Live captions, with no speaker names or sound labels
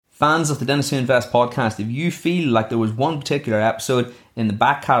Fans of the Dentists Who Invest podcast, if you feel like there was one particular episode in the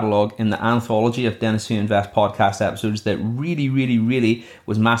back catalogue in the anthology of Dentists Who Invest podcast episodes that really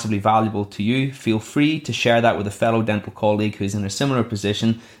was massively valuable to you, feel free to share that with a fellow dental colleague who's in a similar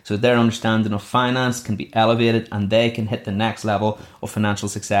position so their understanding of finance can be elevated and they can hit the next level of financial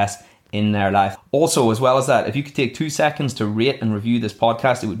success in their life. Also, as well as that, if you could take 2 seconds to rate and review this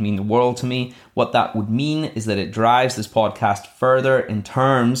podcast, it would mean the world to me. What that would mean is that it drives this podcast further in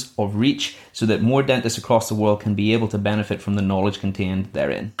terms of reach so that more dentists across the world can be able to benefit from the knowledge contained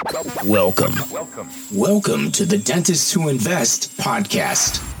therein. Welcome to the Dentists Who Invest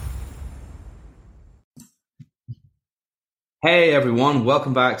podcast. Hey everyone,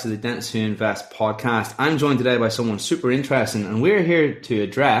 welcome back to the Dentists Who Invest podcast. I'm joined today by someone super interesting, and we're here to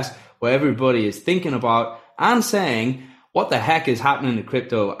address what everybody is thinking about and saying, what the heck is happening to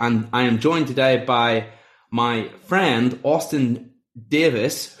crypto? And I am joined today by my friend, Austin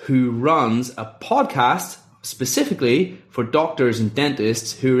Davis, who runs a podcast specifically for doctors and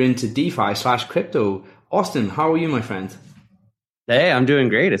dentists who are into DeFi/crypto. Austin, how are you, my friend? Hey, I'm doing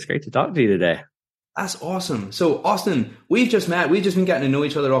great. It's great to talk to you today. That's awesome. So, Austin, we've just met. We've just been getting to know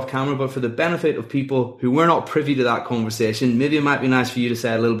each other off camera, but for the benefit of people who were not privy to that conversation, maybe it might be nice for you to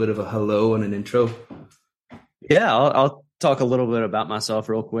say a little bit of a hello and an intro. Yeah, I'll talk a little bit about myself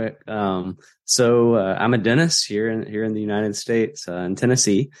real quick. So I'm a dentist here in the United States, in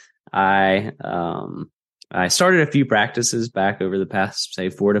Tennessee. I started a few practices back over the past, say,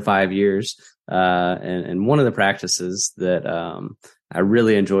 4 to 5 years. And one of the practices that I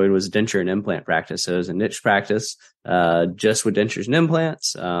really enjoyed was denture and implant practice. So it was a niche practice, just with dentures and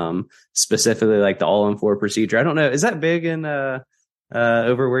implants, specifically like the all-on-4 procedure. I don't know, is that big in over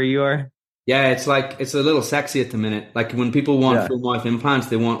where you are? Yeah, it's a little sexy at the minute. Like when people want full mouth implants,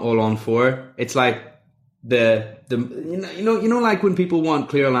 they want all-on-4. It's like the you know like when people want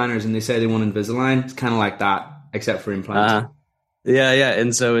clear aligners and they say they want Invisalign. It's kind of like that, except for implants. Yeah.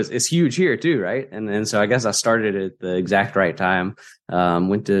 And so it's huge here too, right? And so I guess I started at the exact right time.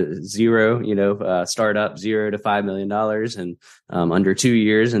 Went to zero, startup $0 to $5 million and under 2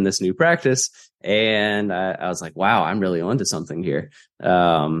 years in this new practice. And I was like, wow, I'm really onto something here.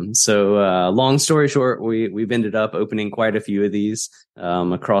 So long story short, we've ended up opening quite a few of these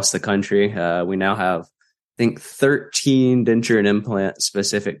across the country. We now have, I think, 13 denture and implant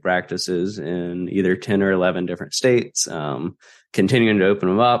specific practices in either 10 or 11 different states. Continuing to open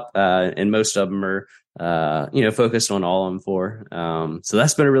them up, and most of them are, focused on all-on-4. So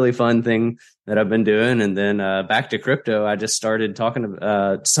that's been a really fun thing that I've been doing. And then back to crypto, I just started talking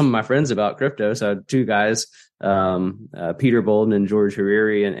to some of my friends about crypto. So I had 2 guys, Peter Bolden and George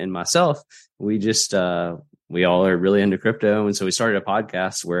Hariri, and myself. We all are really into crypto. And so we started a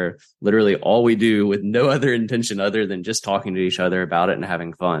podcast where literally all we do with no other intention other than just talking to each other about it and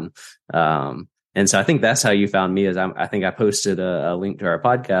having fun. And so I think that's how you found me. I think I posted a link to our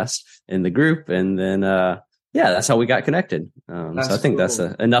podcast in the group, and then that's how we got connected. So I think that's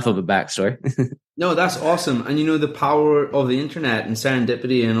enough of a backstory. No, that's awesome. And the power of the internet and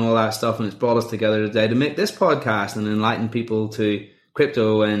serendipity and all that stuff, and it's brought us together today to make this podcast and enlighten people to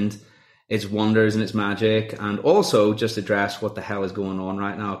crypto and its wonders and its magic, and also just address what the hell is going on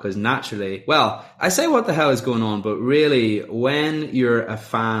right now. Because naturally, well, I say what the hell is going on, but really, when you're a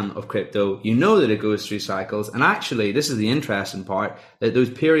fan of crypto, you know that it goes through cycles. And actually, this is the interesting part, that those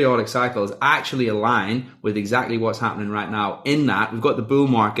periodic cycles actually align with exactly what's happening right now. In that, we've got the bull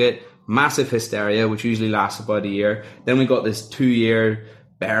market, massive hysteria, which usually lasts about a year. Then we got this 2-year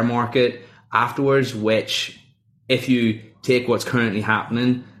bear market afterwards, which if you take what's currently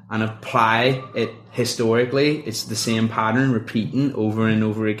happening and apply it historically, it's the same pattern repeating over and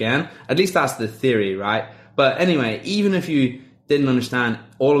over again. At least that's the theory, right? But anyway, even if you didn't understand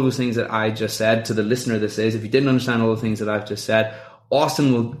all of those things that I just said, to the listener this is, if you didn't understand all the things that I've just said,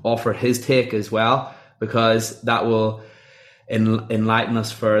 Austin will offer his take as well, because that will enlighten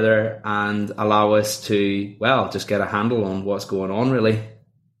us further and allow us to, just get a handle on what's going on, really.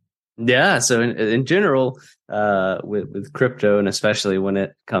 Yeah. So in general, with crypto, and especially when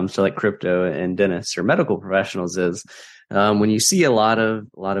it comes to like crypto and dentists or medical professionals, is when you see a lot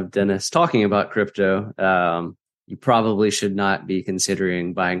of dentists talking about crypto, you probably should not be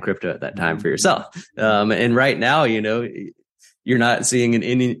considering buying crypto at that time for yourself. And right now, you're not seeing in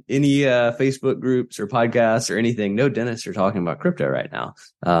any Facebook groups or podcasts or anything. No dentists are talking about crypto right now.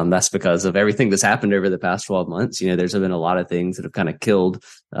 That's because of everything that's happened over the past 12 months. There's been a lot of things that have kind of killed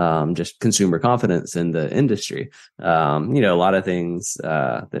just consumer confidence in the industry. A lot of things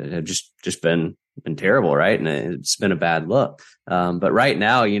that have just been terrible, right? And it's been a bad look. But right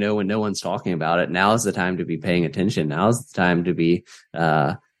now, when no one's talking about it, now is the time to be paying attention. Now is the time to be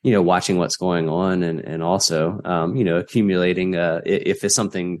watching what's going on and also, accumulating, if it's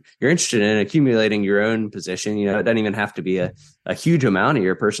something you're interested in, accumulating your own position. It doesn't even have to be a huge amount of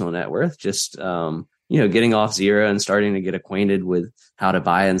your personal net worth, just, getting off zero and starting to get acquainted with how to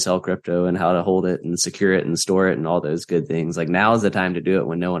buy and sell crypto and how to hold it and secure it and store it and all those good things. Like, now is the time to do it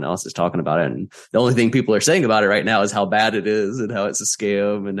when no one else is talking about it. And the only thing people are saying about it right now is how bad it is and how it's a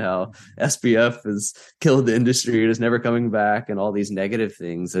scam and how SBF has killed the industry and is never coming back and all these negative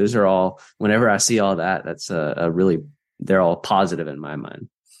things. Those are all, whenever I see all that, that's they're all positive in my mind.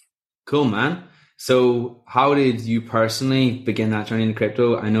 Cool, man. So how did you personally begin that journey into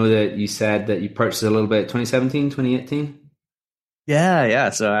crypto? I know that you said that you purchased a little bit 2017, 2018.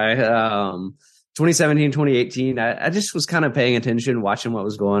 Yeah. So I, 2017, 2018, I just was kind of paying attention, watching what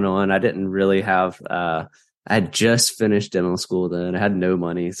was going on. I didn't really have, I had just finished dental school then. I had no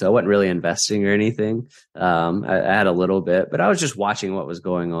money, so I wasn't really investing or anything. I had a little bit, but I was just watching what was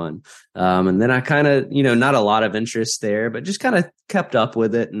going on. And then I kind of, not a lot of interest there, but just kind of kept up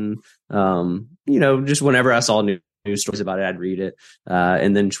with it. And, just whenever I saw news stories about it, I'd read it.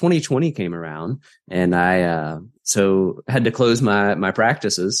 And then 2020 came around and I, so had to close my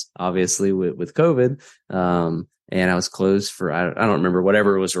practices, obviously with COVID. And I was closed for, I don't remember,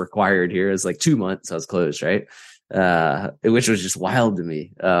 whatever was required here. It was like 2 months I was closed, right? Which was just wild to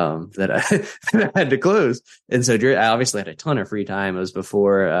me, that I had to close. And so I obviously had a ton of free time. It was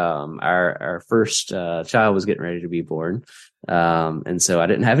before, our first, child was getting ready to be born. And so I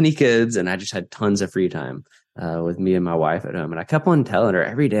didn't have any kids and I just had tons of free time, with me and my wife at home. And I kept on telling her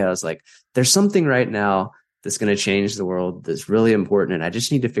every day, I was like, there's something right now that's going to change the world that's really important. And I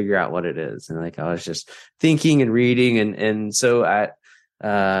just need to figure out what it is. And like, I was just thinking and reading. And so I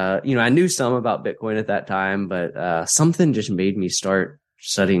knew some about Bitcoin at that time, but, something just made me start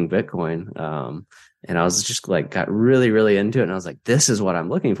studying Bitcoin. And I was just like, got really, really into it. And I was like, this is what I'm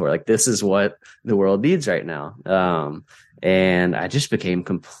looking for. Like, this is what the world needs right now. And I just became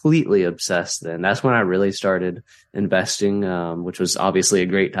completely obsessed then. That's when I really started investing, which was obviously a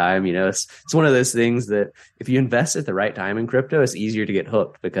great time. It's one of those things that if you invest at the right time in crypto, it's easier to get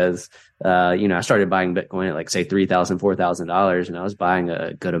hooked because, I started buying Bitcoin at like, say, $3,000, $4,000, and I was buying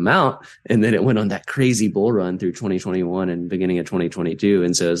a good amount. And then it went on that crazy bull run through 2021 and beginning of 2022.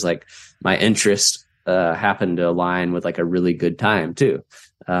 And so it was like my interest happened to align with like a really good time too.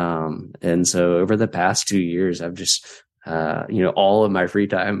 And so over the past 2 years, I've just, all of my free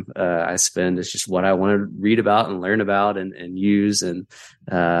time, I spend is just what I want to read about and learn about and use. And,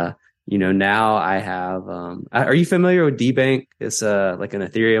 now I have, are you familiar with DBank? It's, like an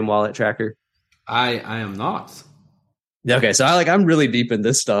Ethereum wallet tracker. I am not. Okay. So I'm really deep in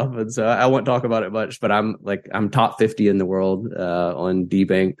this stuff. And so I won't talk about it much, but I'm top 50 in the world, on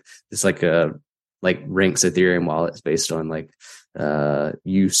DBank. It's like ranks Ethereum wallets based on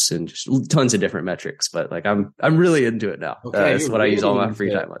use and just tons of different metrics, but I'm really into it now. Okay, that's what I use all my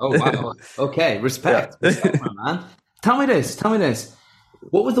free time on. Oh wow. Okay, respect. Yeah. Respect, man. Tell me this.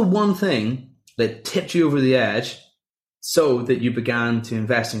 What was the one thing that tipped you over the edge so that you began to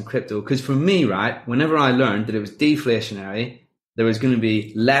invest in crypto? Because for me, right, whenever I learned that it was deflationary, there was going to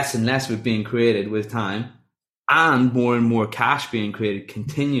be less and less of it being created with time and more cash being created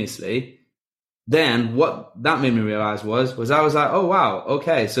continuously, then what that made me realize was I was like, oh wow,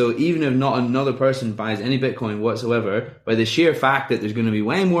 okay, so even if not another person buys any Bitcoin whatsoever, by the sheer fact that there's going to be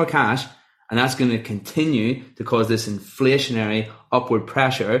way more cash and that's going to continue to cause this inflationary upward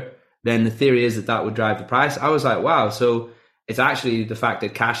pressure, then the theory is that would drive the price. I was like, wow, so it's actually the fact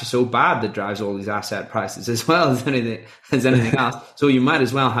that cash is so bad that drives all these asset prices as well as anything else. So you might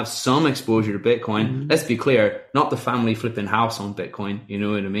as well have some exposure to Bitcoin. Mm-hmm. Let's be clear, not the family flipping house on Bitcoin, you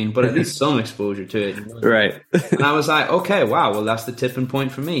know what I mean? But at least some exposure to it. You know? Right. And I was like, okay, wow, well, that's the tipping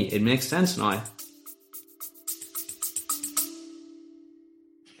point for me. It makes sense now.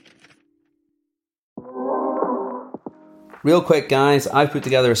 Real quick, guys, I've put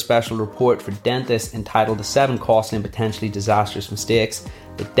together a special report for dentists entitled The 7 Costly and Potentially Disastrous Mistakes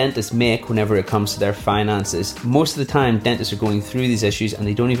that dentists make whenever it comes to their finances. Most of the time, dentists are going through these issues and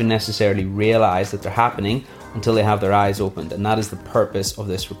they don't even necessarily realize that they're happening until they have their eyes opened, and that is the purpose of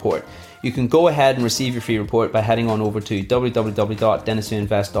this report. You can go ahead and receive your free report by heading on over to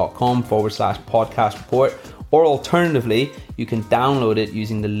www.dentistwhoinvest.com/podcast report, or alternatively, you can download it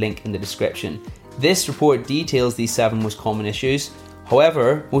using the link in the description. This report details these 7 most common issues.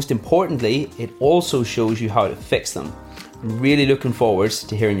 However, most importantly, it also shows you how to fix them. I'm really looking forward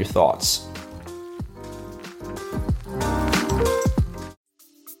to hearing your thoughts.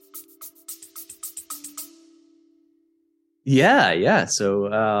 Yeah.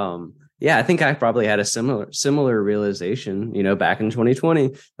 So, Yeah, I think I probably had a similar realization, back in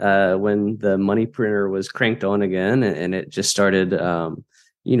 2020, when the money printer was cranked on again, and it just started,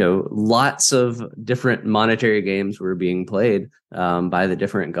 lots of different monetary games were being played by the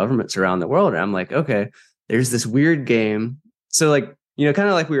different governments around the world. And I'm like, okay, there's this weird game. So like, kind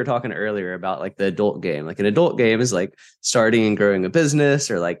of like we were talking earlier about like the adult game. Like an adult game is like starting and growing a business,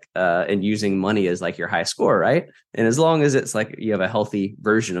 or like and using money as like your high score, right? And as long as it's like you have a healthy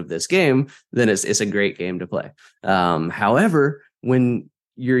version of this game, then it's a great game to play. However, when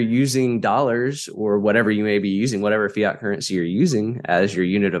you're using dollars or whatever you may be using, whatever fiat currency you're using as your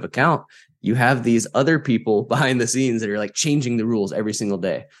unit of account, you have these other people behind the scenes that are like changing the rules every single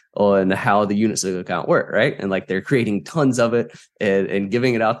day on how the units of account work, right? And like they're creating tons of it and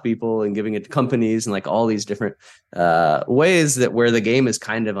giving it out to people and giving it to companies and like all these different ways that where the game is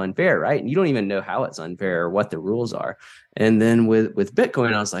kind of unfair, right? And you don't even know how it's unfair or what the rules are. And then with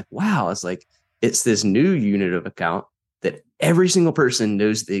Bitcoin, I was like, wow, it's this new unit of account that every single person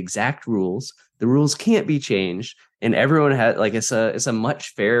knows the exact rules. The rules can't be changed. And everyone has like, it's a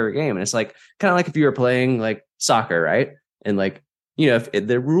much fairer game. And it's like, kind of like if you were playing like soccer, right? And like, if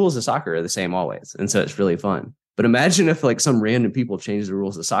the rules of soccer are the same always. And so it's really fun. But imagine if like some random people change the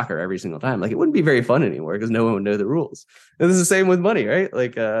rules of soccer every single time. Like it wouldn't be very fun anymore because no one would know the rules. And this is the same with money, right?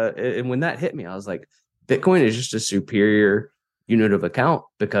 Like, and when that hit me, I was like, Bitcoin is just a superior unit of account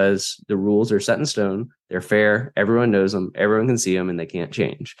because the rules are set in stone. They're fair. Everyone knows them. Everyone can see them and they can't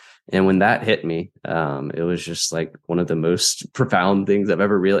change. And when that hit me, it was just like one of the most profound things I've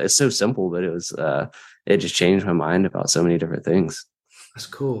ever realized. It's so simple, but it just changed my mind about so many different things. That's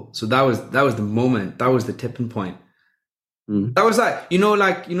cool. So that was the moment. That was the tipping point. That was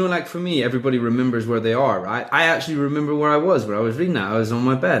like for me, everybody remembers where they are, right? I actually remember where I was reading that. I was on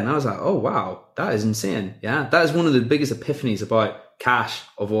my bed and I was like, oh, wow, that is insane. Yeah. That is one of the biggest epiphanies about cash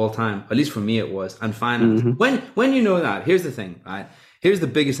of all time. At least for me, it was, and finance. When you know that, here's the thing, right? Here's the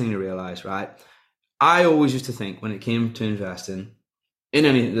biggest thing to realize, right? I always used to think when it came to investing in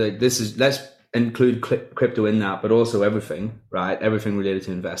anything, like let's include crypto in that, but also everything, right? Everything related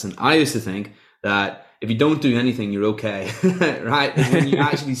to investing. I used to think that if you don't do anything, you're okay, right? And when you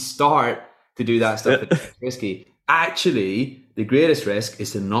actually start to do that stuff, it's risky. Actually, the greatest risk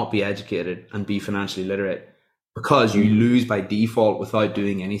is to not be educated and be financially literate, because you lose by default without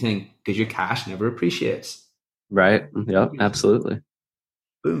doing anything because your cash never appreciates. Right. Yeah, absolutely.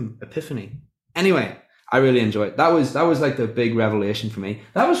 Boom. Epiphany. Anyway, I really enjoyed it. That was like the big revelation for me.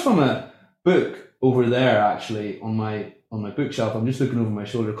 That was from a book over there, actually, on my bookshelf. I'm just looking over my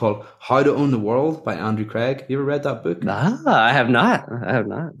shoulder, called How to Own the World by Andrew Craig. You ever read that book? I have not,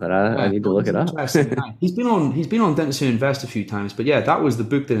 but I need to look it up. He's been on Dentist Who Invest a few times, but yeah, that was the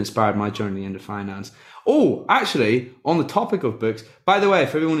book that inspired my journey into finance. Oh, actually, on the topic of books, by the way,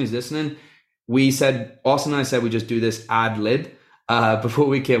 for everyone who's listening, Austin and I said we just do this ad lib before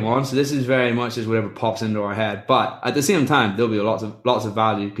we came on. So this is very much just whatever pops into our head. But at the same time, there'll be lots of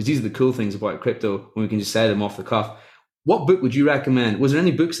value, because these are the cool things about crypto when we can just say them off the cuff. What book would you recommend? Was there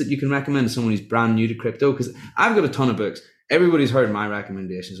any books that you can recommend to someone who's brand new to crypto? Because I've got a ton of books. Everybody's heard my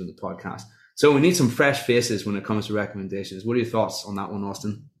recommendations on the podcast. So we need some fresh faces when it comes to recommendations. What are your thoughts on that one,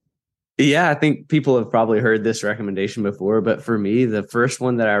 Austin? Yeah, I think people have probably heard this recommendation before, but for me, the first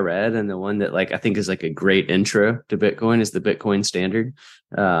one that I read and the one that like I think is like a great intro to Bitcoin is the Bitcoin Standard.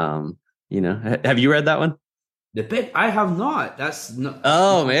 Have you read that one? I have not. That's not.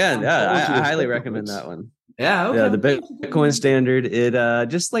 Oh man, yeah, I highly recommend that one. Yeah, okay. Yeah, the Bitcoin Standard, it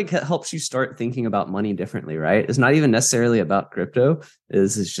just like helps you start thinking about money differently, right? It's not even necessarily about crypto.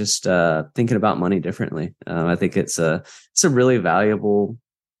 It's just thinking about money differently. I think it's a really valuable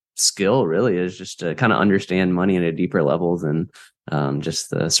skill, really, is just to kind of understand money at a deeper level than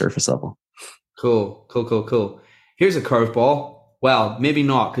just the surface level. Cool. Here's a curveball. Well, maybe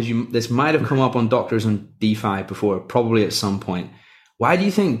not, because this might have come up on Doctors on DeFi before, probably at some point. Why do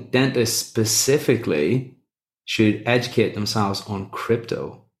you think dentists specifically should educate themselves on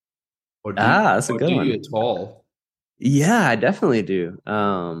crypto? Or that's a good one. Do you at all? Yeah, I definitely do.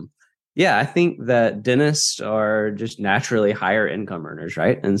 Yeah, I think that dentists are just naturally higher income earners,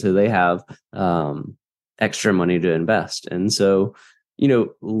 right? And so they have extra money to invest. And so,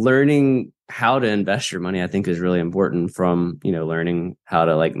 learning how to invest your money, I think, is really important, from, learning how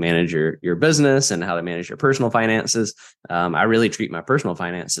to like manage your business and how to manage your personal finances. I really treat my personal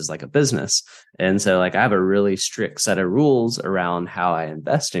finances like a business. And so like I have a really strict set of rules around how I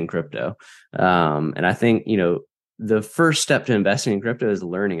invest in crypto. And I think, the first step to investing in crypto is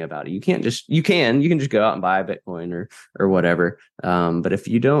learning about it. You can just go out and buy a Bitcoin or whatever. But if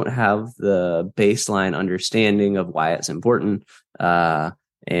you don't have the baseline understanding of why it's important,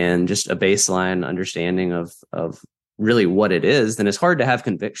 and just a baseline understanding of really what it is, then it's hard to have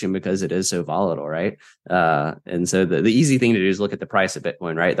conviction because it is so volatile, right? And so the easy thing to do is look at the price of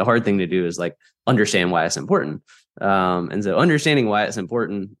Bitcoin, right? The hard thing to do is like understand why it's important. And so understanding why it's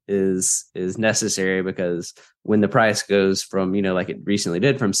important is necessary, because when the price goes from, like it recently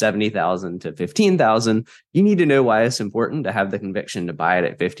did, from 70,000 to 15,000, you need to know why it's important to have the conviction to buy it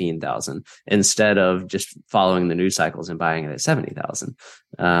at 15,000 instead of just following the news cycles and buying it at 70,000.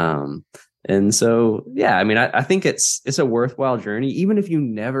 And so, yeah, I mean, I think it's a worthwhile journey, even if you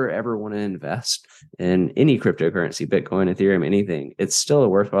never, ever want to invest in any cryptocurrency, Bitcoin, Ethereum, anything. It's still a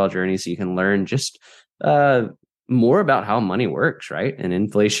worthwhile journey, so you can learn just more about how money works, right? And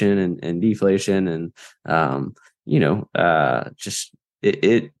inflation and deflation. And, just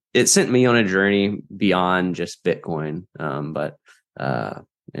it sent me on a journey beyond just Bitcoin.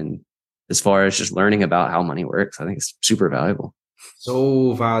 And as far as just learning about how money works, I think it's super valuable.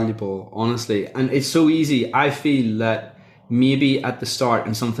 So valuable, honestly. And it's so easy. I feel that maybe at the start,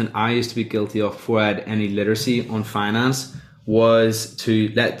 and something I used to be guilty of before I had any literacy on finance, was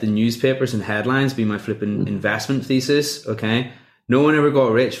to let the newspapers and headlines be my flipping investment thesis. Okay. No one ever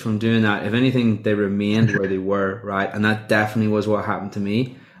got rich from doing that. If anything, they remained where they were, right? And that definitely was what happened to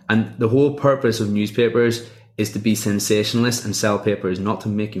me. And the whole purpose of newspapers is to be sensationalist and sell papers, not to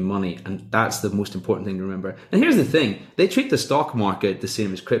make you money. And that's the most important thing to remember. And here's the thing. They treat the stock market the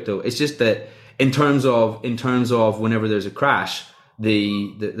same as crypto. It's just that in terms of whenever there's a crash,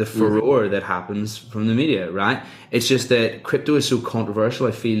 the furore that happens from the media, right? It's just that crypto is so controversial.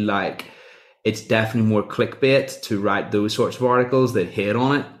 I feel like it's definitely more clickbait to write those sorts of articles that hate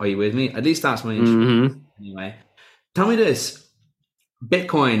on it. Are you with me? At least that's my issue. Anyway, tell me this.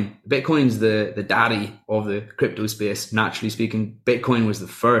 Bitcoin's the daddy of the crypto space, naturally speaking. Bitcoin was the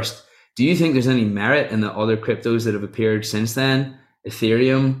first. Do you think there's any merit in the other cryptos that have appeared since then?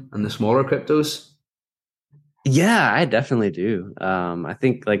 Ethereum and the smaller cryptos? Yeah, I definitely do. I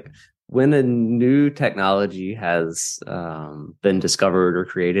think like when a new technology has been discovered or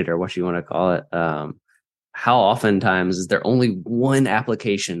created, or what you want to call it, how oftentimes is there only one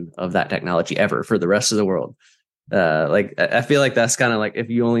application of that technology ever for the rest of the world? Like I feel like that's kind of like if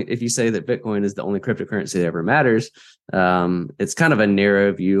you say that Bitcoin is the only cryptocurrency that ever matters, it's kind of a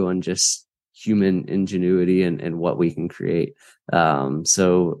narrow view on just human ingenuity and what we can create.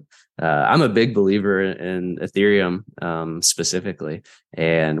 So I'm a big believer in Ethereum specifically,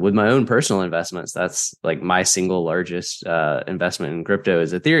 and with my own personal investments, that's like my single largest investment in crypto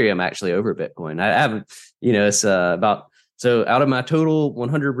is Ethereum, actually, over Bitcoin. I have, it's about. So out of my total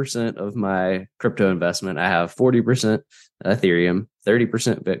 100% of my crypto investment, I have 40% Ethereum,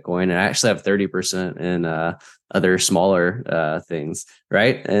 30% Bitcoin, and I actually have 30% in other smaller things,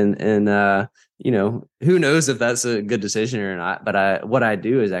 right? And who knows if that's a good decision or not? But what I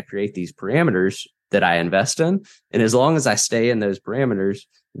do is I create these parameters that I invest in, and as long as I stay in those parameters,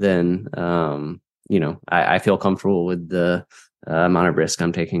 then I feel comfortable with the amount of risk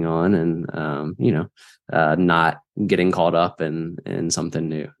I'm taking on, and not getting caught up in something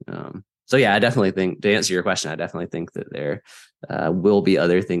new. So yeah, I definitely think, to answer your question, I definitely think that there will be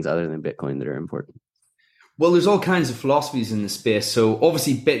other things other than Bitcoin that are important. Well, there's all kinds of philosophies in the space. So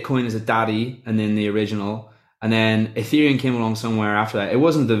obviously Bitcoin is a daddy, and then the original, and then Ethereum came along somewhere after that. It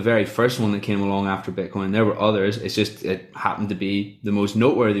wasn't the very first one that came along after Bitcoin. There were others. It's just, it happened to be the most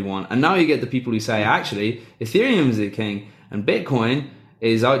noteworthy one. And now you get the people who say, actually, Ethereum is the king and Bitcoin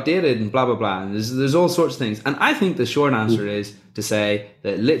is outdated and blah, blah, blah. And there's all sorts of things. And I think the short answer is to say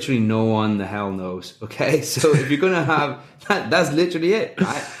that literally no one the hell knows. Okay. So if you're going to have that's literally it,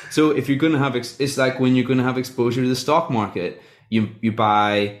 right? So if you're going to have, it's like when you're going to have exposure to the stock market, you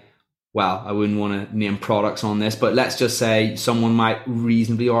buy, well, I wouldn't want to name products on this, but let's just say someone might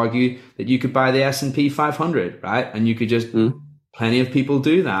reasonably argue that you could buy the S&P 500, right? And you could just, plenty of people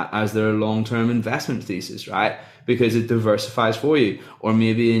do that as their long-term investment thesis, right? Because it diversifies for you. Or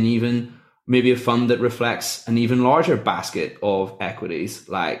maybe maybe a fund that reflects an even larger basket of equities,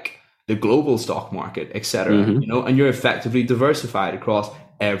 like the global stock market, etc. And you're effectively diversified across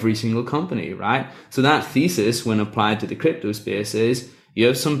every single company, right? So that thesis, when applied to the crypto space, is you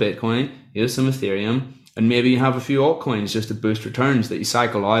have some Bitcoin, you have some Ethereum, and maybe you have a few altcoins just to boost returns that you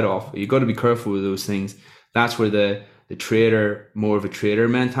cycle out of. You've got to be careful with those things. That's where the trader, more of a trader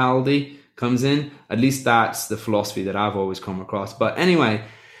mentality comes in. At least that's the philosophy that I've always come across. But anyway,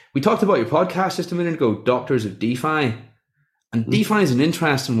 we talked about your podcast just a minute ago, Doctors of DeFi. And DeFi is an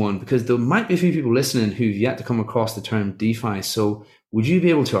interesting one because there might be a few people listening who've yet to come across the term DeFi. So would you be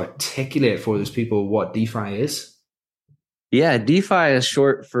able to articulate for those people what DeFi is? Yeah, DeFi is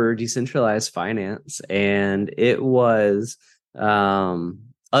short for decentralized finance. And it was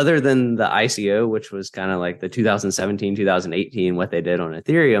other than the ICO, which was kind of like the 2017, 2018, what they did on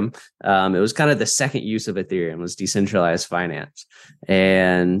Ethereum, it was kind of the second use of Ethereum was decentralized finance.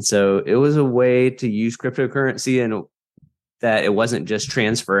 And so it was a way to use cryptocurrency and that it wasn't just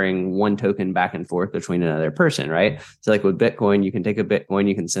transferring one token back and forth between another person, right? So like with Bitcoin, you can take a Bitcoin,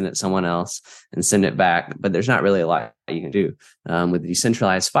 you can send it to someone else and send it back, but there's not really a lot you can do. With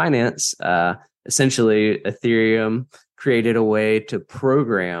decentralized finance, essentially Ethereum created a way to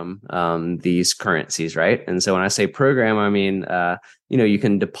program these currencies, right? And so when I say program, I mean, you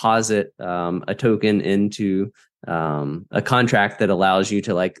can deposit a token into a contract that allows you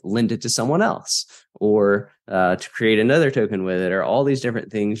to like lend it to someone else or to create another token with it, or all these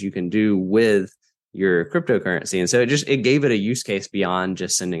different things you can do with your cryptocurrency. And so it gave it a use case beyond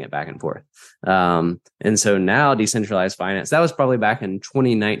just sending it back and forth. And so now decentralized finance, that was probably back in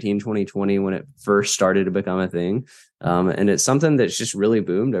 2019, 2020 when it first started to become a thing. And it's something that's just really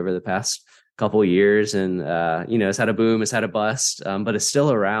boomed over the past couple of years, and it's had a boom, it's had a bust, but it's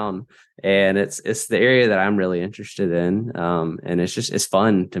still around, and it's the area that I'm really interested in, and it's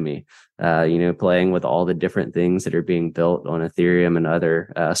fun to me, playing with all the different things that are being built on Ethereum and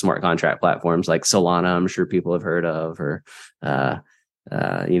other smart contract platforms like Solana. I'm sure people have heard of, or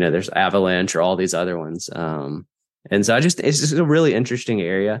there's Avalanche or all these other ones. And so it's just a really interesting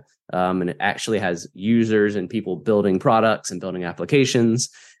area, and it actually has users and people building products and building applications.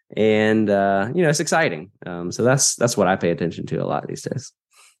 And, it's exciting. So that's what I pay attention to a lot these days.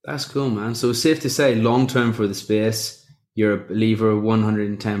 That's cool, man. So it's safe to say long-term for the space, you're a believer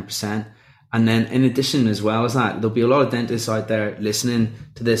 110%. And then in addition, as well as that, there'll be a lot of dentists out there listening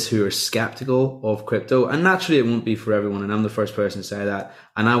to this who are skeptical of crypto. And naturally it won't be for everyone. And I'm the first person to say that.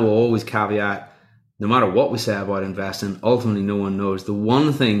 And I will always caveat, no matter what we say about investing, ultimately no one knows. The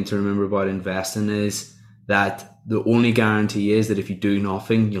one thing to remember about investing is that the only guarantee is that if you do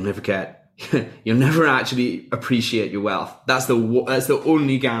nothing, you'll never actually appreciate your wealth. That's the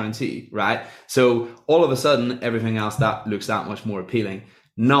only guarantee, right? So all of a sudden, everything else that looks that much more appealing.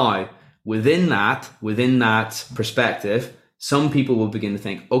 Now, within that perspective, some people will begin to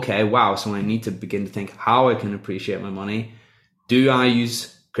think, okay, wow, so I need to begin to think how I can appreciate my money. Do I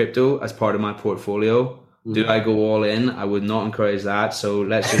use crypto as part of my portfolio? Do I go all in? I would not encourage that. So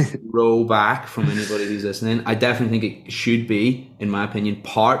let's just roll back from anybody who's listening. I definitely think it should be, in my opinion,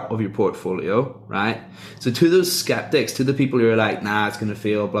 part of your portfolio, right? So to those skeptics, to the people who are like, nah, it's going to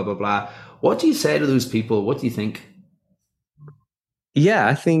fail, blah, blah, blah. What do you say to those people? What do you think? Yeah,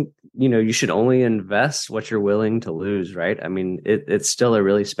 I think, you should only invest what you're willing to lose, right? I mean, it's still a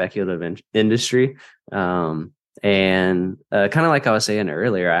really speculative industry. And kind of like I was saying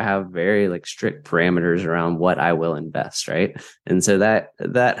earlier, I have very like strict parameters around what I will invest, right? And so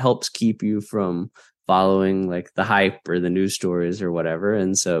that helps keep you from following like the hype or the news stories or whatever.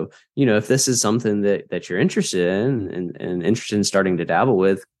 And so, if this is something that you're interested in and interested in starting to dabble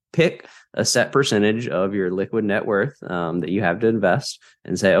with, pick a set percentage of your liquid net worth that you have to invest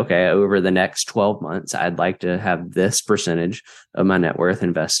and say, okay, over the next 12 months, I'd like to have this percentage of my net worth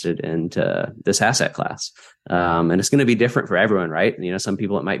invested into this asset class. And it's going to be different for everyone, right? Some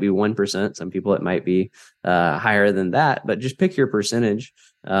people it might be 1%, some people it might be higher than that, but just pick your percentage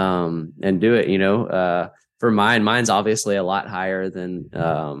and do it. For mine's obviously a lot higher than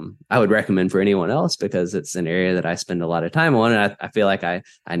I would recommend for anyone else because it's an area that I spend a lot of time on, and I feel like I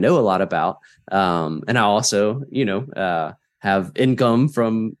know a lot about. And I also, have income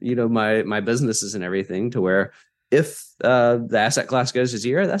from my businesses and everything to where if the asset class goes to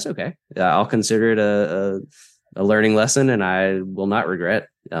zero, that's okay. I'll consider it a learning lesson, and I will not regret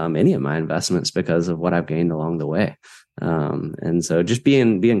any of my investments because of what I've gained along the way. And so just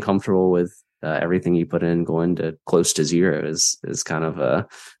being comfortable with everything you put in going to close to zero is kind of a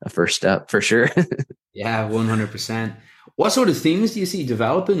first step for sure. Yeah, 100%. What sort of themes do you see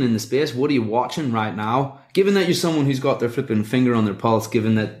developing in the space? What are you watching right now? Given that you're someone who's got their flipping finger on their pulse,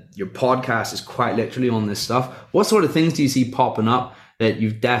 given that your podcast is quite literally on this stuff, what sort of things do you see popping up that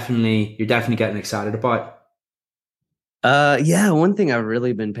you're definitely getting excited about? One thing I've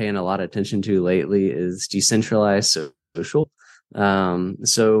really been paying a lot of attention to lately is decentralized social.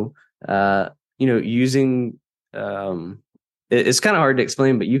 Using it's kind of hard to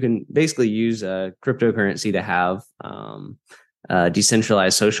explain, but you can basically use a cryptocurrency to have a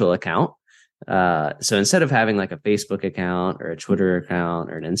decentralized social account. So instead of having like a Facebook account or a Twitter account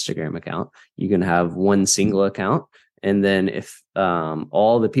or an Instagram account, you can have one single account. And then if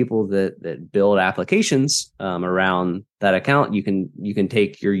all the people that build applications around that account, you can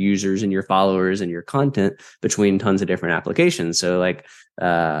take your users and your followers and your content between tons of different applications. So like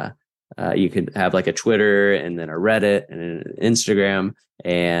you could have like a Twitter and then a Reddit and an Instagram,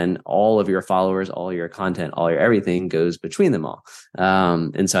 and all of your followers, all your content, all your everything goes between them all.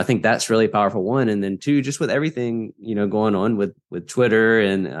 And so I think that's really powerful, one. And then two, just with everything, going on with Twitter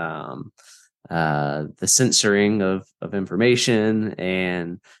and the censoring of information.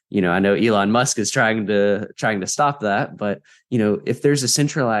 And, I know Elon Musk is trying to stop that, but, if there's a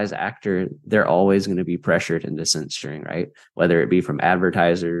centralized actor, they're always going to be pressured into censoring, right? Whether it be from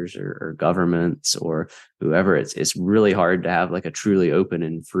advertisers or governments or whoever, it's really hard to have like a truly open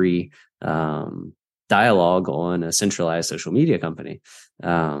and free, dialogue on a centralized social media company.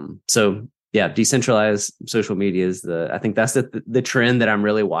 So yeah, decentralized social media is I think that's the trend that I'm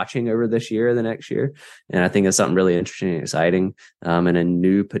really watching over this year, the next year. And I think it's something really interesting and exciting, and a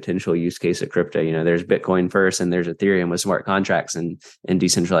new potential use case of crypto. There's Bitcoin first and there's Ethereum with smart contracts and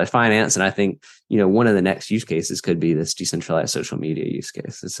decentralized finance. And I think, one of the next use cases could be this decentralized social media use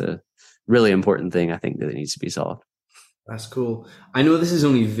case. It's a really important thing, I think, that it needs to be solved. That's cool. I know this is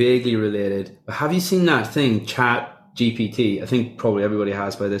only vaguely related, but have you seen that thing, Chat GPT? I think probably everybody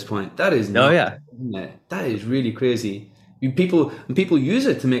has by this point. That is nuts, isn't it? That is really crazy. People use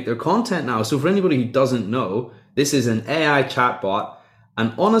it to make their content now. So for anybody who doesn't know, this is an AI chatbot.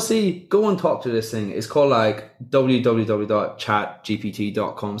 And honestly, go and talk to this thing. It's called like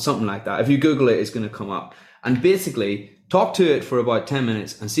www.chatgpt.com, something like that. If you Google it, it's going to come up. And basically, talk to it for about 10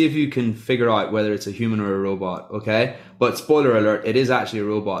 minutes and see if you can figure out whether it's a human or a robot, okay? But spoiler alert, it is actually a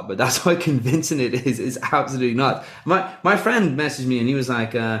robot, but that's how convincing it is. It's absolutely nuts. My friend messaged me and he was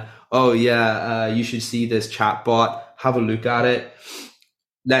like, you should see this chatbot, have a look at it.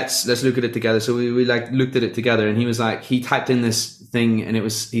 Let's look at it together. So we like looked at it together, and he was like, he typed in this thing and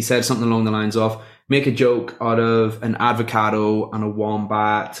he said something along the lines of, make a joke out of an avocado and a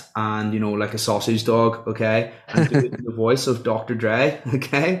wombat and, like a sausage dog, okay? And do it in the voice of Dr. Dre,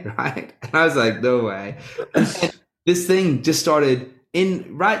 okay? Right? And I was like, no way. And this thing just started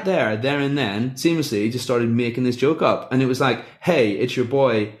right there and then, seamlessly, just started making this joke up. And it was like, hey, it's your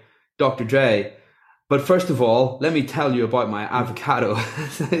boy, Dr. Dre. But first of all, let me tell you about my avocado.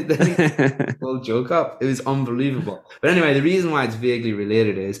 Then he joke up. It was unbelievable. But anyway, the reason why it's vaguely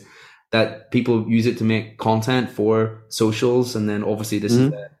related is that people use it to make content for socials. And then obviously this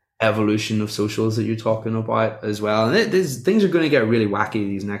is the evolution of socials that you're talking about as well. And things are going to get really wacky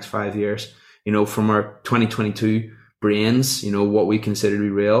these next 5 years, from our 2022 brains, what we consider to be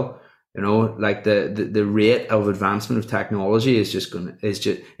real, like the rate of advancement of technology is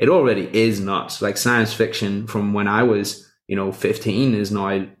it already is nuts. Like science fiction from when I was, 15 is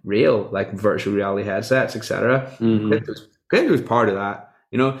now real, like virtual reality headsets, etc. Crypto is part of that.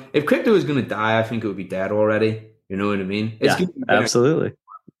 If crypto is going to die, I think it would be dead already. You know what I mean? Absolutely.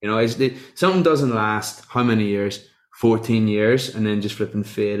 Something doesn't last how many years? 14 years, and then just flipping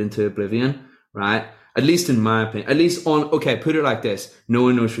fade into oblivion, right? At least in my opinion. At least put it like this. No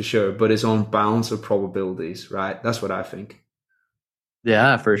one knows for sure, but it's on balance of probabilities, right? That's what I think.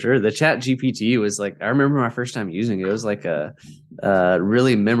 Yeah, for sure. The Chat GPT was like, I remember my first time using it. It was like a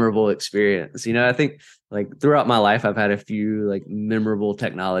really memorable experience. I think like throughout my life, I've had a few like memorable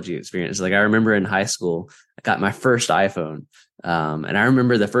technology experiences. Like I remember in high school, I got my first iPhone. And I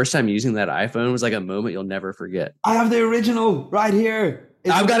remember the first time using that iPhone was like a moment you'll never forget. I have the original right here.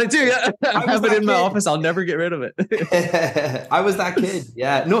 I've got it too. Yeah. I have it in my office. I'll never get rid of it. I was that kid.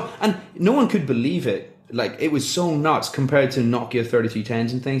 Yeah. No one could believe it. Like it was so nuts compared to Nokia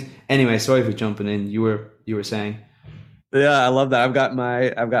 3310s and things. Anyway, sorry for jumping in. You were saying. Yeah, I love that. I've got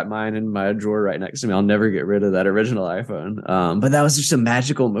mine in my drawer right next to me. I'll never get rid of that original iPhone. But that was just a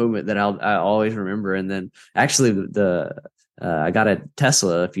magical moment that I always remember. And then actually I got a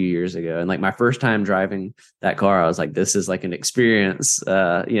Tesla a few years ago, and like my first time driving that car, I was like, this is like an experience.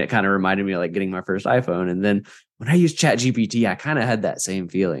 It kind of reminded me of like getting my first iPhone. And then when I used ChatGPT, I kind of had that same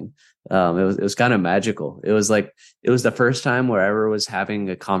feeling. It was kind of magical. It was the first time where I ever was having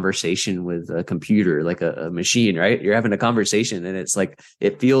a conversation with a computer, like a machine, right? You're having a conversation and it's like,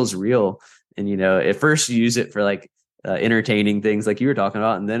 it feels real. And, at first you use it for like entertaining things like you were talking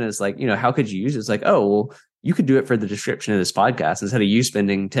about. And then it's like, how could you use it? It's like, oh, well, you could do it for the description of this podcast. Instead of you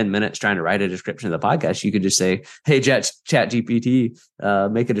spending 10 minutes trying to write a description of the podcast, you could just say, hey, Chat GPT,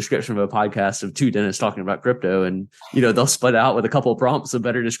 make a description of a podcast of two dentists talking about crypto. And, they'll split out with a couple of prompts, a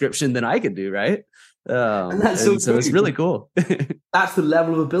better description than I could do. Right. And so it's really cool. That's the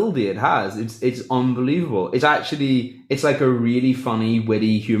level of ability it has. It's unbelievable. It's like a really funny,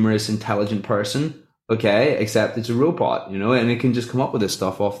 witty, humorous, intelligent person. Okay, except it's a robot, and it can just come up with this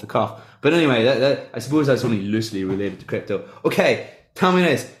stuff off the cuff. But anyway, I suppose that's only loosely related to crypto. Okay, tell me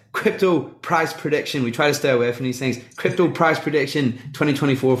this. crypto price prediction. We try to stay away from these things. Crypto price prediction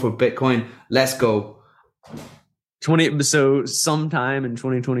 2024 for Bitcoin. Let's go. So sometime in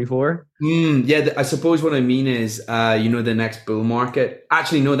 2024. I suppose what I mean is, the next bull market.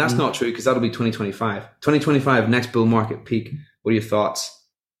 Actually, no, that's not true, because that'll be 2025. 2025, next bull market peak. What are your thoughts?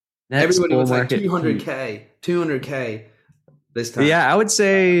 Everybody was like 200K this time. Yeah, I would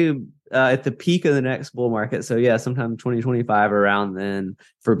say at the peak of the next bull market. So yeah, sometime 2025, around then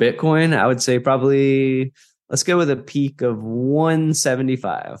for Bitcoin, I would say probably, let's go with a peak of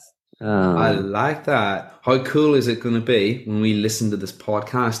 175. I like that. How cool is it going to be when we listen to this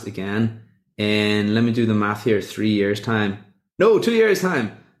podcast again? And let me do the math here. 3 years time. No, 2 years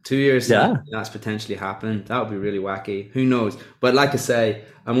time. 2 years time. That's potentially happening. That would be really wacky. Who knows? But like I say,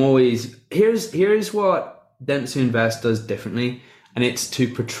 I'm always, here's what Dentists Who Invest does differently. And it's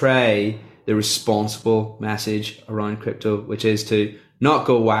to portray the responsible message around crypto, which is to not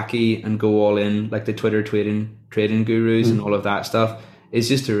go wacky and go all in like the Twitter trading gurus and all of that stuff. It's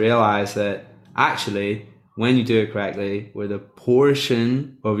just to realize that actually, when you do it correctly, with a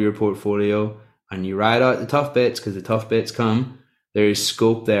portion of your portfolio and you ride out the tough bits, because the tough bits come, there is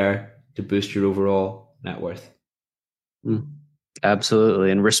scope there to boost your overall net worth.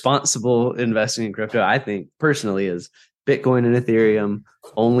 Absolutely. And responsible investing in crypto, I think personally, is Bitcoin and Ethereum,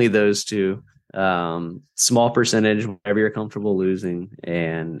 only those two. Small percentage, whatever you're comfortable losing.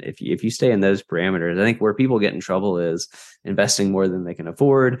 And if you stay in those parameters, I think where people get in trouble is investing more than they can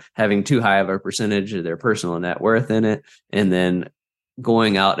afford, having too high of a percentage of their personal net worth in it, and then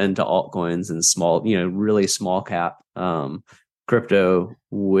going out into altcoins and small, really small cap crypto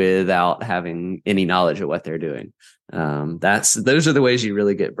without having any knowledge of what they're doing. Those are the ways you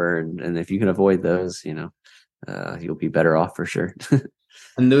really get burned. And if you can avoid those, you'll be better off for sure.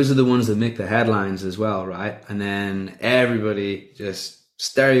 And those are the ones that make the headlines as well, right? And then everybody just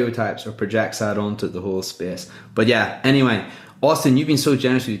stereotypes or projects that onto the whole space. But yeah, anyway, Austin, you've been so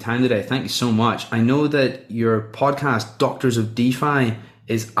generous with your time today. Thank you so much. I know that your podcast, Doctors of DeFi,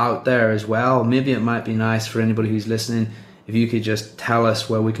 is out there as well. Maybe it might be nice for anybody who's listening if you could just tell us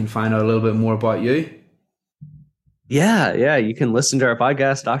where we can find out a little bit more about you. Yeah. You can listen to our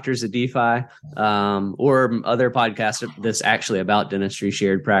podcast, Doctors of DeFi, or other podcasts that's actually about dentistry,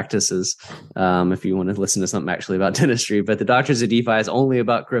 Shared Practices, if you want to listen to something actually about dentistry. But the Doctors of DeFi is only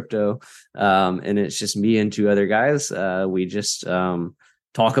about crypto, and it's just me and two other guys. We just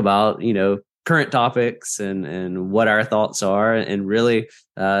talk about, current topics and what our thoughts are. And really,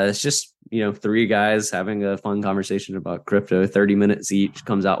 it's just, three guys having a fun conversation about crypto, 30 minutes each,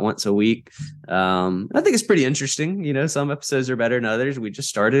 comes out once a week. I think it's pretty interesting. Some episodes are better than others. We just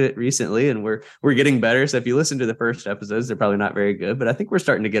started it recently and we're getting better. So if you listen to the first episodes, they're probably not very good, but I think we're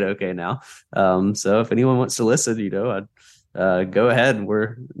starting to get okay now. So if anyone wants to listen, I'd go ahead.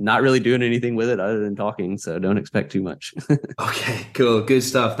 We're not really doing anything with it other than talking, so don't expect too much. Okay, cool. Good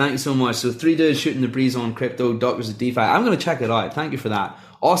stuff. Thank you so much. So 3 dudes shooting the breeze on crypto, Doctors of DeFi. I'm going to check it out. Thank you for that.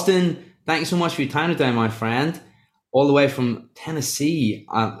 Austin, thank you so much for your time today, my friend. All the way from Tennessee.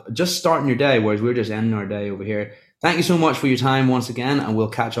 Just starting your day, whereas we're just ending our day over here. Thank you so much for your time once again, and we'll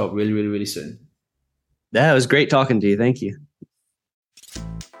catch up really, really, really soon. Yeah, it was great talking to you. Thank you.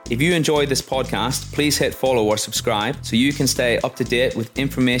 If you enjoyed this podcast, please hit follow or subscribe so you can stay up to date with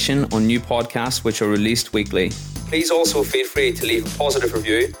information on new podcasts which are released weekly. Please also feel free to leave a positive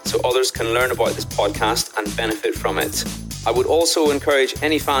review so others can learn about this podcast and benefit from it. I would also encourage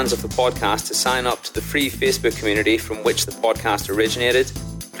any fans of the podcast to sign up to the free Facebook community from which the podcast originated.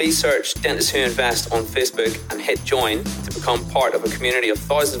 Please search Dentists Who Invest on Facebook and hit join to become part of a community of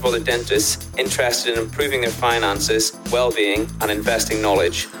thousands of other dentists interested in improving their finances, well-being, and investing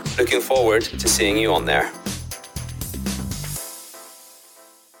knowledge. Looking forward to seeing you on there.